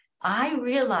I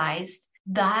realized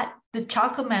that the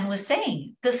chocolate man was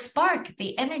saying, the spark,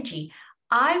 the energy.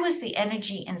 I was the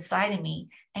energy inside of me.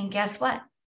 And guess what?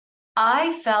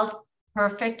 I felt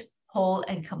perfect, whole,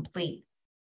 and complete.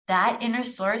 That inner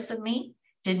source of me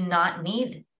did not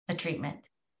need a treatment.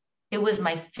 It was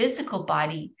my physical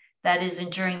body that is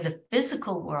enduring the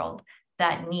physical world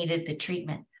that needed the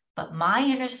treatment. But my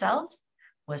inner self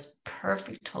was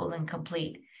perfect, whole, and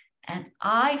complete. And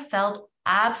I felt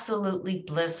absolutely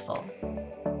blissful.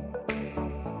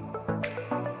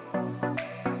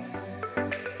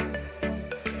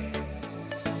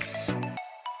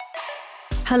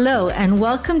 Hello, and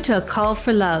welcome to A Call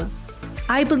for Love.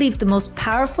 I believe the most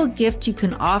powerful gift you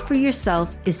can offer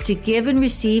yourself is to give and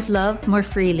receive love more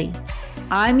freely.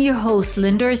 I'm your host,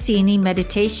 Linda Orsini,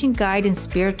 meditation guide and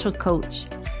spiritual coach.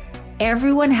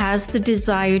 Everyone has the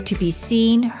desire to be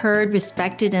seen, heard,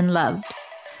 respected, and loved.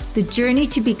 The journey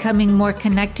to becoming more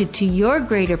connected to your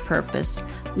greater purpose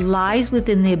lies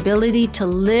within the ability to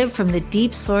live from the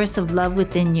deep source of love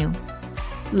within you.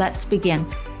 Let's begin.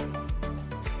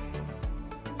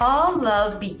 All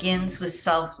love begins with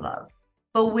self-love.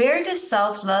 But where does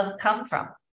self-love come from?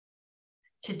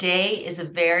 Today is a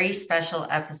very special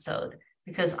episode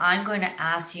because I'm going to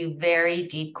ask you very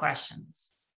deep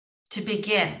questions. To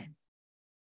begin,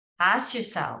 ask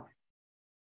yourself,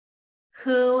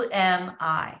 who am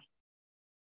I?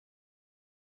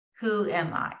 Who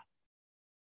am I?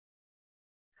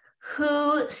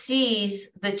 Who sees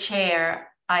the chair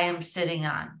I am sitting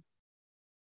on?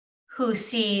 Who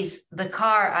sees the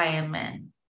car I am in?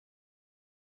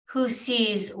 Who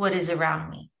sees what is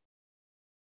around me?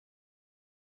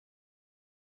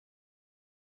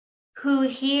 Who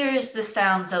hears the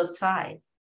sounds outside?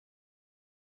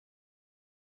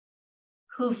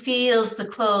 Who feels the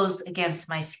clothes against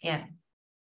my skin?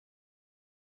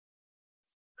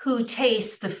 Who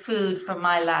tastes the food from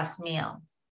my last meal?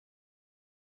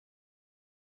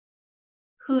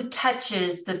 Who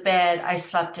touches the bed I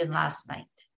slept in last night?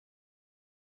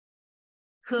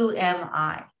 Who am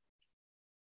I?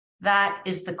 That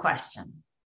is the question.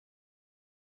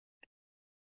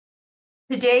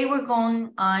 Today, we're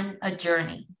going on a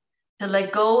journey to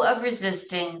let go of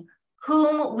resisting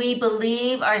whom we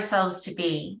believe ourselves to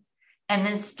be, and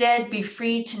instead be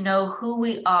free to know who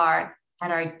we are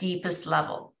at our deepest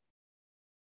level.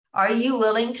 Are you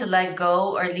willing to let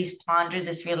go or at least ponder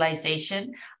this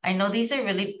realization? I know these are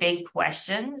really big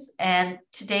questions, and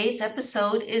today's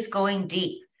episode is going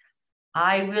deep.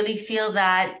 I really feel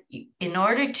that in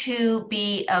order to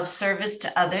be of service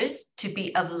to others, to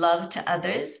be of love to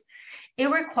others, it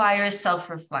requires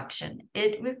self-reflection.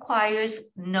 It requires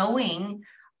knowing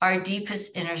our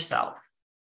deepest inner self.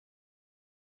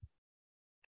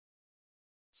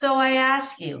 So I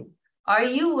ask you, are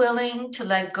you willing to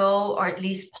let go or at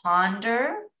least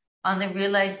ponder on the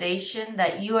realization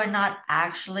that you are not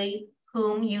actually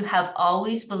whom you have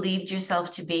always believed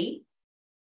yourself to be?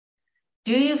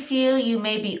 Do you feel you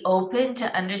may be open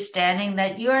to understanding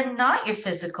that you are not your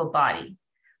physical body,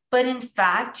 but in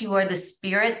fact, you are the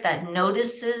spirit that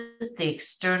notices the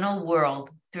external world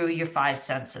through your five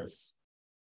senses?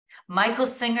 Michael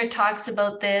Singer talks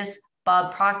about this.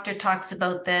 Bob Proctor talks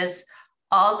about this.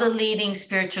 All the leading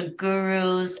spiritual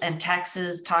gurus and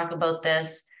texts talk about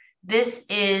this. This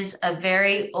is a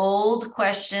very old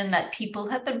question that people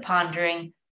have been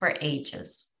pondering for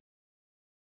ages.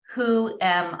 Who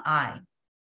am I?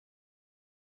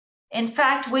 In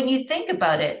fact, when you think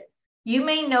about it, you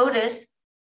may notice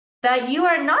that you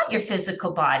are not your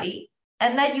physical body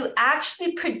and that you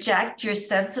actually project your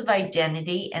sense of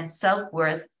identity and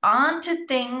self-worth onto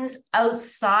things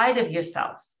outside of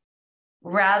yourself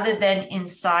rather than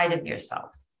inside of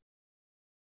yourself.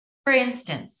 For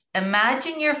instance,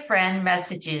 imagine your friend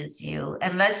messages you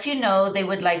and lets you know they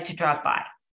would like to drop by.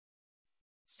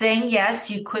 Saying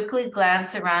yes, you quickly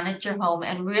glance around at your home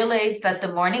and realize that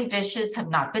the morning dishes have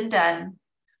not been done.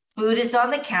 Food is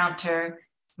on the counter.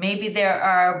 Maybe there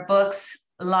are books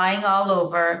lying all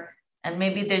over, and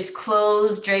maybe there's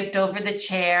clothes draped over the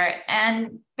chair,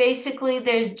 and basically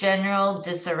there's general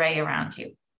disarray around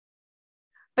you.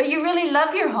 But you really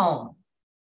love your home,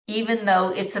 even though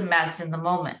it's a mess in the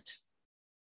moment.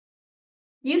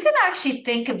 You can actually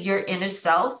think of your inner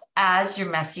self as your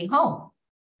messy home.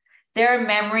 There are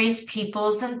memories,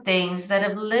 peoples, and things that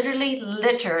have literally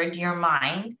littered your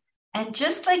mind. And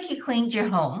just like you cleaned your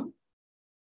home,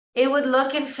 it would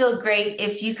look and feel great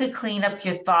if you could clean up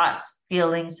your thoughts,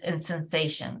 feelings, and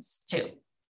sensations too,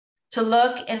 to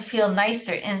look and feel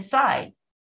nicer inside.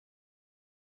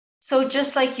 So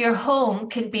just like your home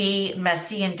can be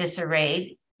messy and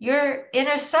disarrayed, your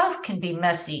inner self can be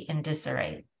messy and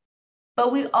disarrayed.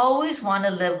 but we always want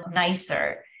to live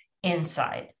nicer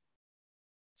inside.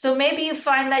 So maybe you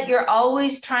find that you're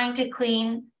always trying to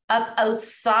clean up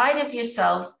outside of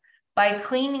yourself by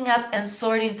cleaning up and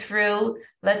sorting through,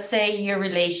 let's say, your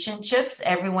relationships.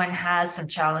 Everyone has some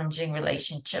challenging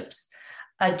relationships,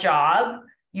 a job,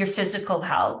 your physical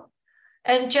health,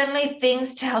 and generally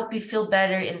things to help you feel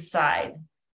better inside.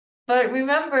 But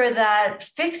remember that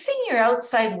fixing your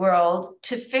outside world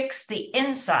to fix the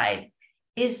inside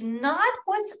is not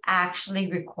what's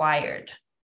actually required.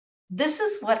 This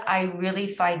is what I really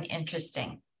find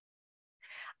interesting.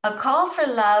 A call for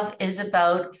love is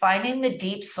about finding the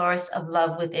deep source of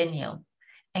love within you.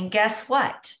 And guess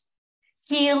what?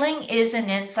 Healing is an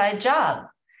inside job.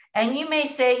 And you may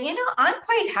say, I'm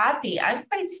quite happy. I'm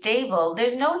quite stable.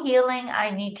 There's no healing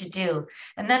I need to do.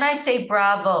 And then I say,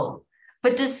 bravo.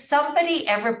 But does somebody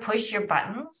ever push your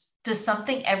buttons? Does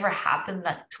something ever happen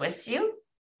that twists you?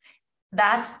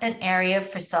 That's an area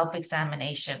for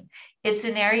self-examination. It's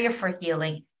an area for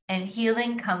healing, and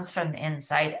healing comes from the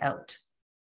inside out.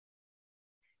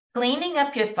 Cleaning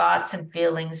up your thoughts and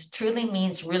feelings truly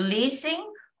means releasing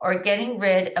or getting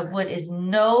rid of what is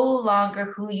no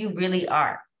longer who you really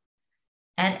are.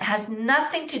 And it has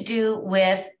nothing to do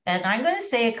with, and I'm going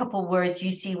to say a couple words,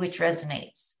 you see which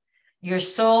resonates. Your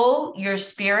soul, your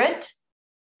spirit,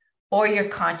 or your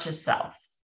conscious self.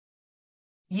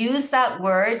 Use that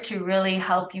word to really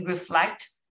help you reflect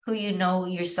who you know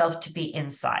yourself to be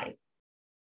inside.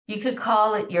 You could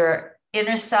call it your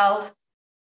inner self,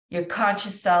 your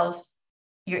conscious self,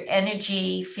 your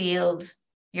energy field,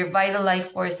 your vital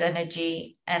life force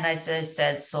energy, and as I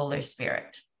said, solar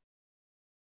spirit.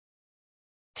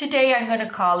 Today, I'm going to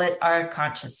call it our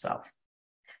conscious self.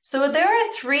 So there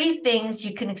are 3 things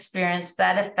you can experience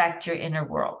that affect your inner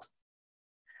world.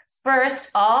 First,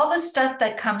 all the stuff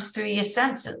that comes through your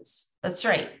senses. That's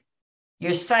right.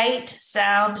 Your sight,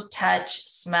 sound, touch,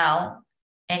 smell,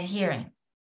 and hearing.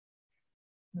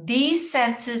 These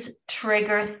senses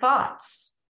trigger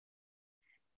thoughts.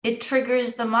 It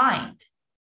triggers the mind.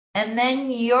 And then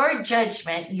your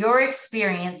judgment, your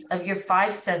experience of your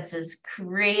 5 senses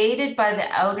created by the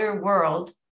outer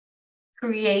world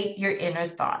create your inner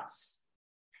thoughts.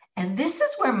 And this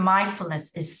is where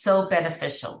mindfulness is so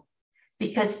beneficial.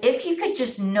 Because if you could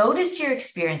just notice your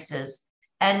experiences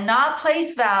and not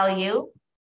place value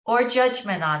or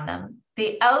judgment on them,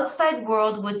 the outside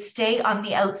world would stay on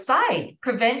the outside,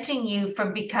 preventing you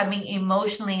from becoming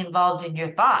emotionally involved in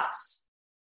your thoughts.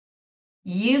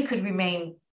 You could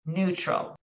remain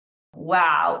neutral.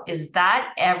 Wow, is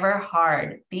that ever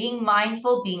hard? Being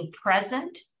mindful, being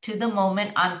present to the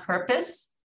moment on purpose,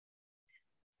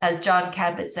 as John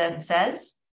Kabat-Zinn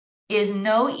says, is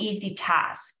no easy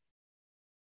task.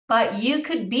 But you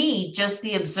could be just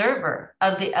the observer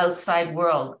of the outside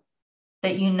world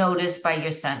that you notice by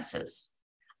your senses.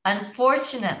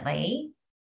 Unfortunately,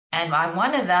 and I'm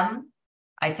one of them,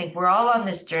 I think we're all on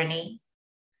this journey,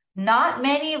 not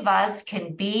many of us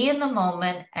can be in the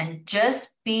moment and just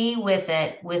be with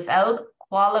it without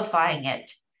qualifying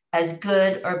it as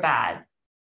good or bad.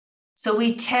 So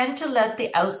we tend to let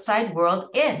the outside world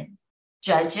in,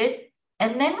 judge it,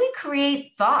 and then we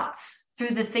create thoughts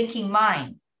through the thinking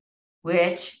mind,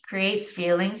 which creates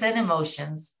feelings and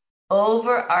emotions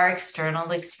over our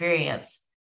external experience.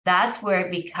 That's where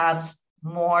it becomes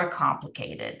more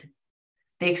complicated.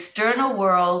 The external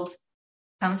world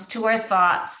comes to our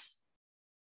thoughts,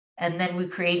 and then we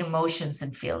create emotions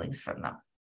and feelings from them.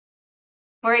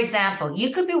 For example,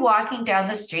 you could be walking down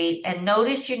the street and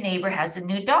notice your neighbor has a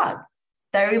new dog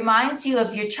that reminds you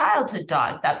of your childhood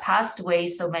dog that passed away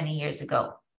so many years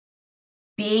ago.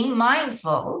 Being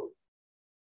mindful,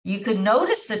 you could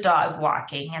notice the dog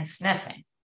walking and sniffing,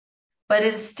 but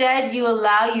instead you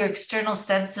allow your external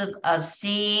sense of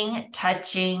seeing,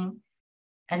 touching,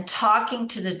 and talking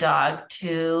to the dog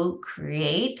to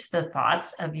create the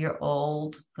thoughts of your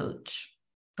old pooch,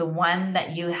 the one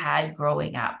that you had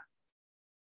growing up.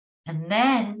 And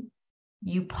then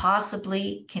you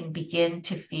possibly can begin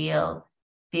to feel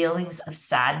feelings of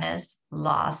sadness,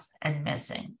 loss, and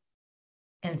missing.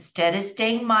 Instead of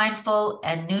staying mindful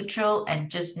and neutral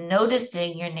and just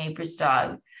noticing your neighbor's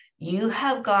dog, you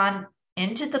have gone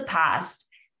into the past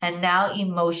and now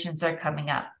emotions are coming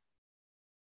up.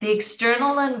 The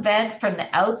external event from the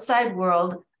outside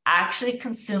world actually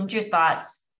consumed your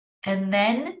thoughts and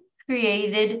then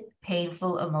created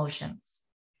painful emotions.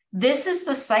 This is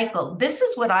the cycle. This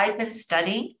is what I've been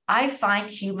studying. I find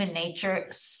human nature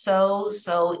so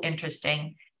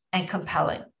interesting and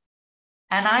compelling.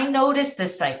 And I noticed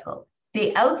this cycle.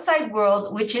 The outside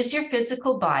world, which is your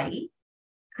physical body,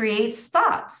 creates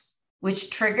thoughts, which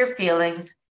trigger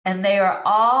feelings, And they are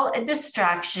all a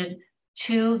distraction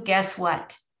to, guess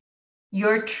what?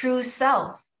 Your true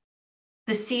self,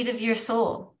 the seat of your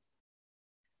soul.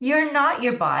 You're not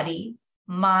your body,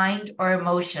 mind, or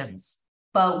emotions,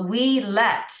 but we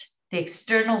let the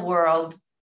external world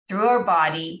through our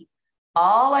body,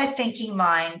 all our thinking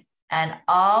mind, and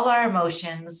all our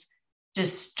emotions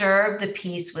disturb the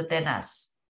peace within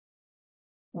us.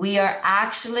 We are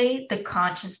actually the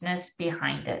consciousness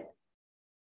behind it.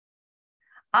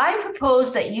 I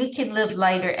propose that you can live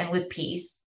lighter and with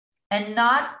peace and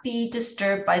not be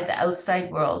disturbed by the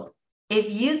outside world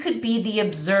if you could be the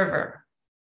observer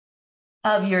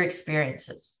of your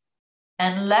experiences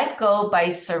and let go by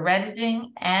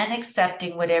surrendering and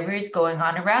accepting whatever is going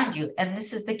on around you. And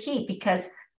this is the key, because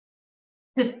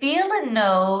to feel and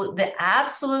know the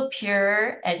absolute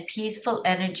pure and peaceful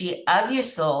energy of your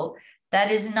soul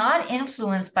that is not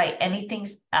influenced by anything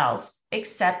else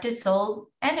except its soul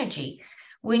energy.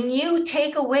 When you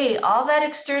take away all that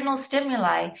external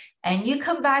stimuli and you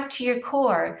come back to your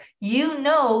core, you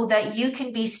know that you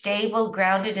can be stable,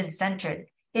 grounded, and centered.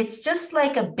 It's just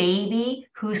like a baby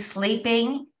who's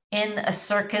sleeping in a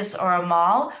circus or a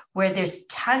mall where there's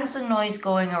tons of noise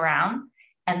going around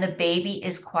and the baby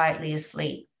is quietly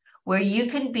asleep, where you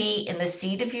can be in the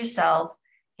seat of yourself,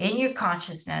 in your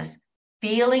consciousness,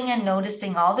 feeling and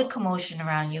noticing all the commotion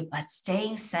around you, but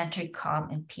staying centered, calm,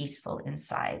 and peaceful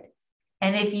inside.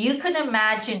 And if you can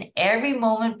imagine every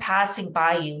moment passing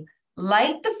by you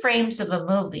like the frames of a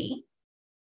movie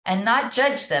and not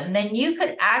judge them, then you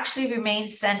could actually remain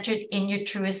centered in your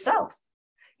truest self,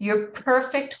 your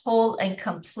perfect, whole, and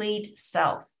complete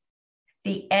self,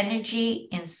 the energy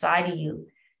inside of you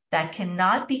that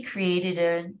cannot be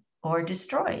created or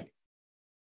destroyed.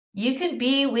 You can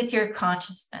be with your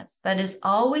consciousness that is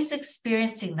always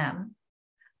experiencing them,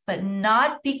 but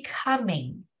not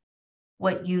becoming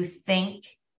what you think,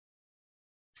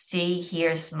 see,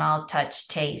 hear, smell, touch,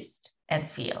 taste, and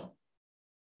feel.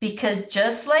 Because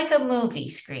just like a movie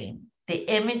screen, the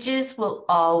images will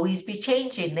always be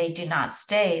changing. They do not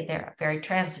stay. They're very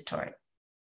transitory.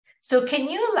 So can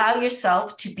you allow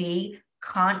yourself to be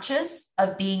conscious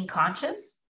of being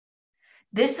conscious?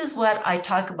 This is what I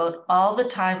talk about all the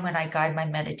time when I guide my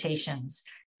meditations.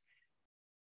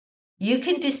 You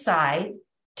can decide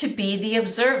to be the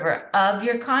observer of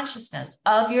your consciousness,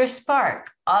 of your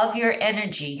spark, of your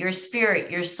energy, your spirit,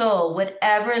 your soul,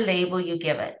 whatever label you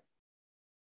give it.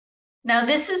 Now,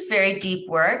 this is very deep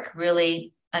work,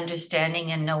 really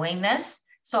understanding and knowing this.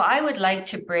 So I would like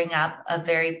to bring up a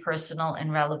very personal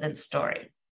and relevant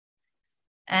story.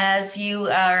 As you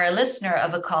are a listener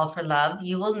of A Call for Love,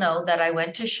 you will know that I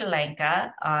went to Sri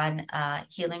Lanka on a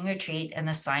healing retreat in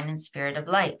the Sign and Spirit of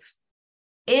Life.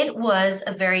 It was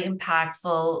a very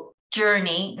impactful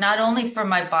journey, not only for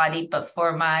my body, but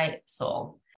for my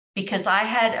soul, because I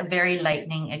had a very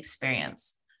lightning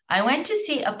experience. I went to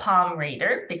see a palm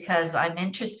reader because I'm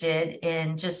interested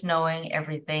in just knowing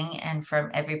everything and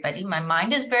from everybody. My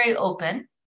mind is very open.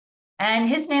 And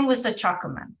his name was the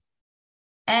Chakraman.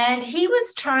 And he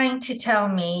was trying to tell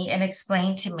me and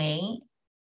explain to me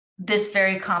this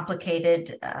very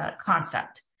complicated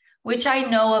concept, which I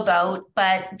know about,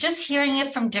 but just hearing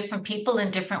it from different people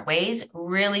in different ways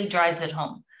really drives it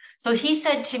home. So he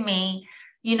said to me,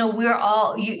 you know, we're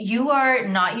all, you are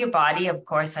not your body, of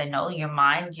course, I know, your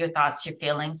mind, your thoughts, your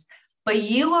feelings, but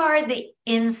you are the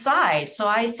inside. So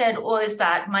I said, well, is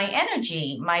that my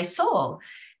energy, my soul?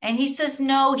 And he says,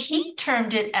 no, he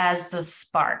termed it as the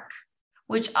spark,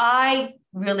 which I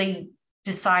really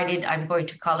decided I'm going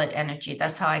to call it energy.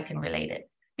 That's how I can relate it,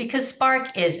 because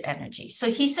spark is energy.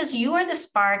 So he says, you are the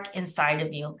spark inside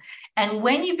of you. And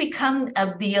when you become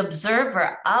the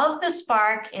observer of the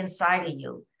spark inside of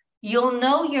you, you'll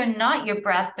know you're not your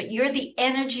breath, but you're the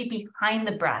energy behind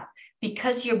the breath,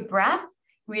 because your breath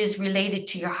is related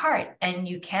to your heart, and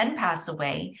you can pass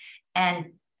away and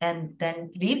then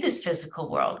leave this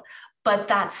physical world. But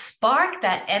that spark,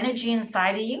 that energy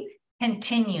inside of you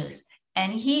continues.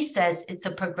 And he says it's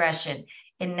a progression.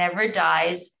 It never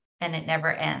dies and it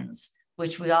never ends,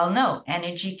 which we all know.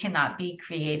 Energy cannot be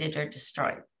created or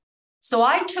destroyed. So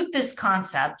I took this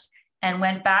concept and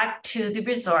went back to the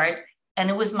resort, and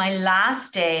it was my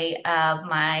last day of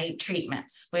my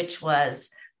treatments, which was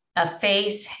a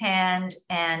face, hand,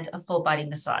 and a full body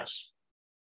massage.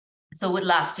 So it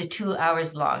lasted 2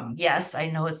 hours long. Yes, I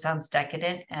know it sounds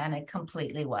decadent, and it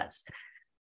completely was.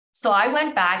 So I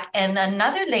went back, and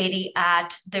another lady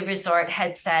at the resort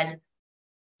had said,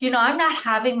 you know, I'm not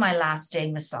having my last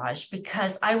day massage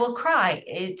because I will cry.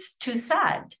 It's too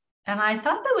sad. And I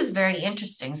thought that was very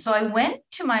interesting. So I went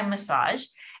to my massage,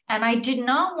 And I did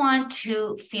not want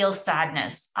to feel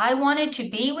sadness. I wanted to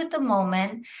be with the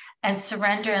moment and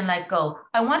surrender and let go.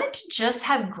 I wanted to just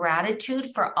have gratitude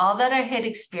for all that I had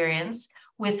experienced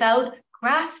without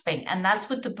grasping. And that's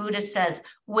what the Buddha says.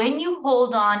 When you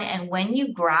hold on and when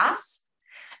you grasp,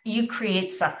 you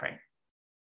create suffering.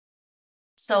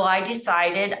 So I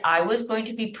decided I was going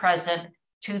to be present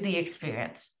to the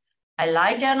experience. I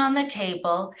lied down on the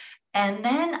table, and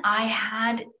then I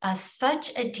had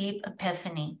such a deep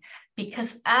epiphany,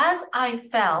 because as I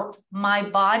felt my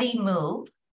body move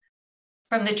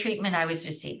from the treatment I was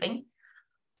receiving,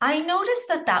 I noticed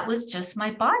that that was just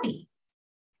my body.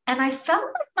 And I felt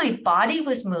like my body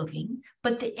was moving,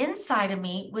 but the inside of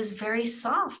me was very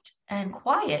soft and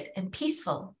quiet and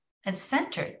peaceful and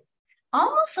centered,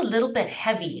 almost a little bit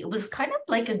heavy. It was kind of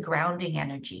like a grounding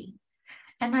energy.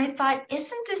 And I thought,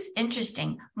 isn't this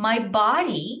interesting? My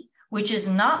body, which is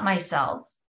not myself,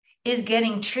 is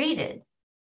getting treated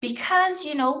because,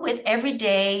 with every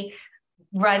day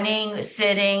running,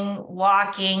 sitting,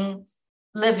 walking,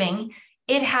 living,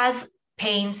 it has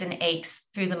pains and aches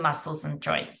through the muscles and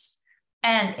joints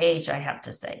and age, I have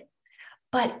to say.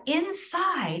 But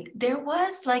inside, there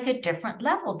was like a different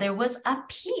level. There was a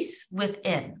peace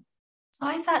within. So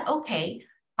I thought, okay,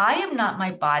 I am not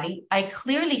my body. I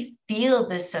clearly feel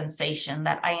this sensation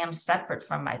that I am separate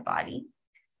from my body.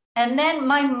 And then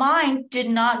my mind did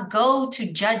not go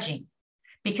to judging,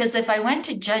 because if I went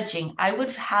to judging, I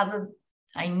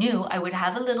knew I would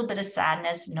have a little bit of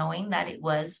sadness knowing that it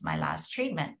was my last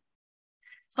treatment.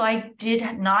 So I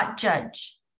did not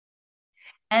judge.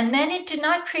 And then it did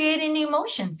not create any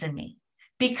emotions in me,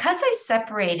 because I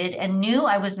separated and knew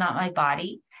I was not my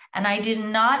body, and I did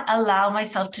not allow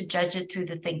myself to judge it through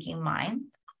the thinking mind.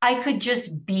 I could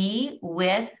just be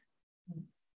with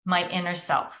my inner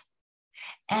self.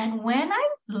 And when I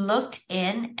looked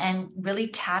in and really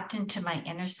tapped into my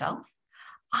inner self,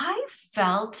 I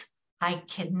felt, I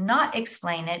cannot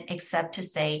explain it except to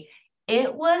say,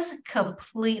 it was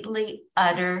completely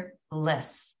utter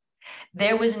bliss.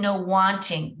 There was no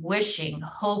wanting, wishing,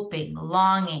 hoping,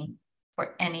 longing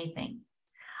for anything.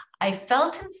 I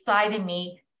felt inside of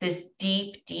me this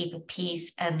deep, deep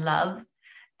peace and love.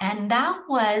 And that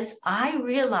was, I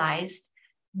realized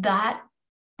that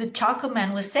the Choco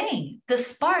Man was saying, the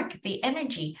spark, the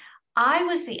energy. I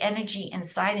was the energy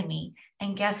inside of me.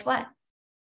 And guess what?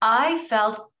 I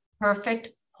felt perfect,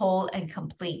 whole, and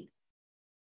complete.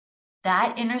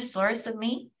 That inner source of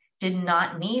me did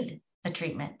not need a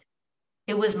treatment.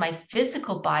 It was my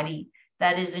physical body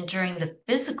that is enduring the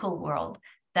physical world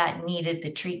that needed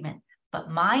the treatment. But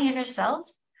my inner self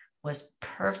was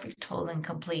perfect, whole, and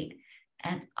complete.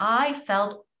 And I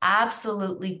felt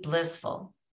absolutely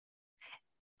blissful.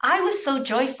 I was so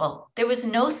joyful. There was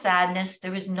no sadness.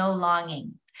 There was no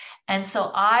longing. And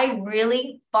so I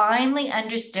really finally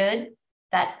understood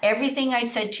that everything I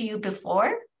said to you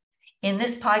before in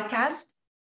this podcast,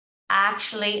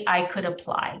 actually I could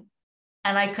apply,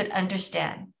 and I could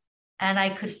understand, and I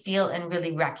could feel and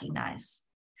really recognize.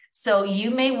 So you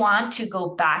may want to go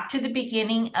back to the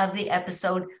beginning of the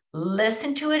episode,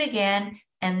 listen to it again,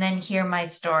 and then hear my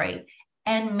story.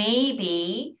 And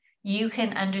maybe you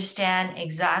can understand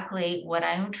exactly what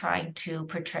I'm trying to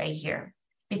portray here,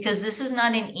 because this is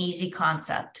not an easy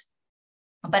concept.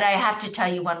 But I have to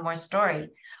tell you one more story.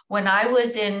 When I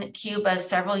was in Cuba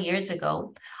several years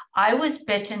ago, I was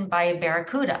bitten by a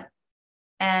barracuda.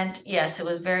 And yes, it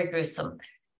was very gruesome.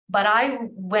 But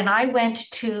when I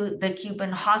went to the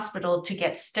Cuban hospital to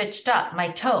get stitched up, my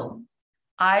toe,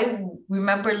 I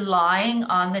remember lying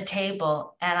on the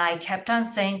table, and I kept on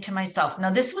saying to myself, now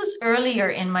this was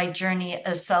earlier in my journey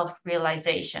of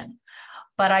self-realization,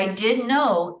 but I did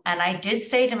know, and I did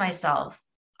say to myself,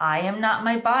 I am not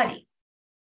my body.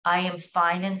 I am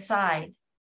fine inside.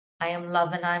 I am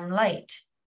love and I'm light.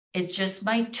 It's just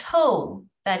my toe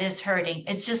that is hurting.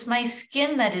 It's just my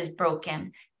skin that is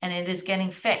broken, and it is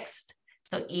getting fixed.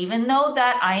 So even though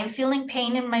that I am feeling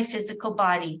pain in my physical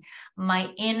body, my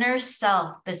inner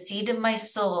self, the seed of my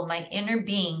soul, my inner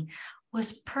being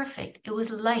was perfect. It was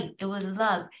light. It was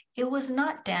love. It was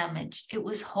not damaged. It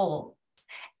was whole.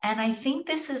 And I think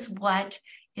this is what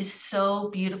is so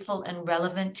beautiful and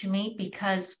relevant to me,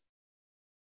 because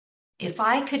if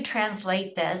I could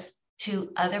translate this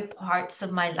to other parts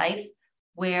of my life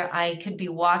where I could be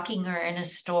walking or in a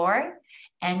store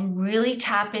and really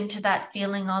tap into that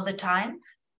feeling all the time,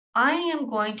 I am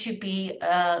going to be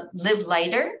live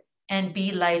lighter and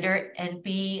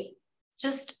be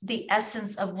just the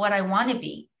essence of what I want to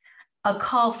be, a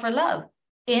call for love,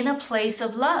 in a place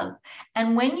of love.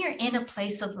 And when you're in a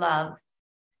place of love,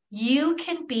 you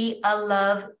can be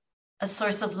a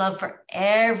source of love for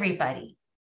everybody.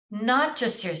 not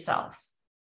just yourself.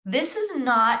 This is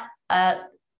not a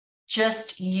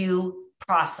just you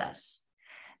process.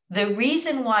 The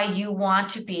reason why you want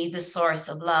to be the source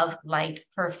of love, light,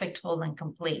 perfect, whole, and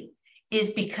complete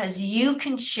is because you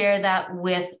can share that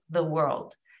with the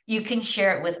world. You can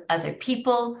share it with other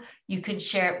people. You can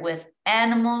share it with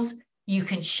animals. You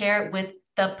can share it with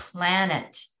the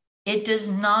planet. It does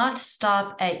not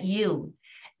stop at you.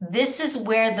 This is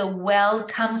where the well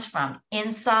comes from,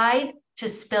 inside to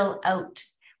spill out,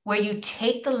 where you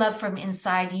take the love from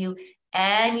inside you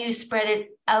and you spread it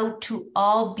out to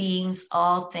all beings,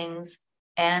 all things,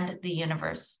 and the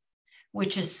universe,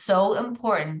 which is so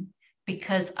important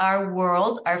because our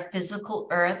world, our physical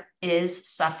earth, is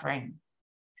suffering.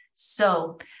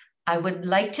 So I would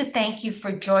like to thank you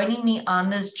for joining me on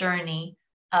this journey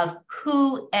of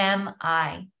who am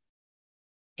I?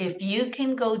 If you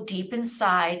can go deep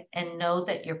inside and know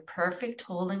that you're perfect,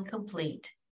 whole, and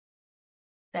complete,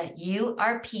 that you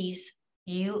are peace,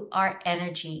 you are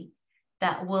energy,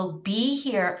 that will be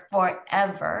here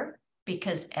forever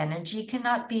because energy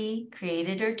cannot be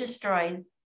created or destroyed,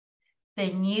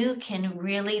 then you can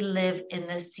really live in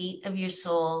the seat of your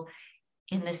soul,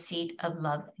 in the seat of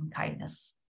love and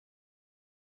kindness.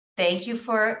 Thank you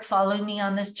for following me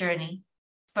on this journey.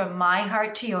 From my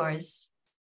heart to yours,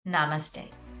 namaste.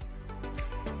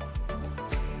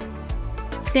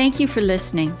 Thank you for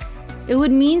listening. It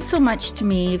would mean so much to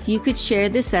me if you could share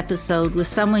this episode with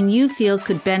someone you feel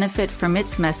could benefit from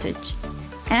its message,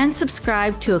 and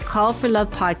subscribe to a Call for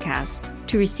Love podcast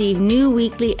to receive new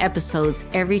weekly episodes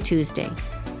every Tuesday.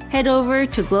 Head over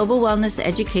to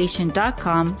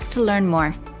globalwellnesseducation.com to learn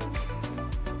more.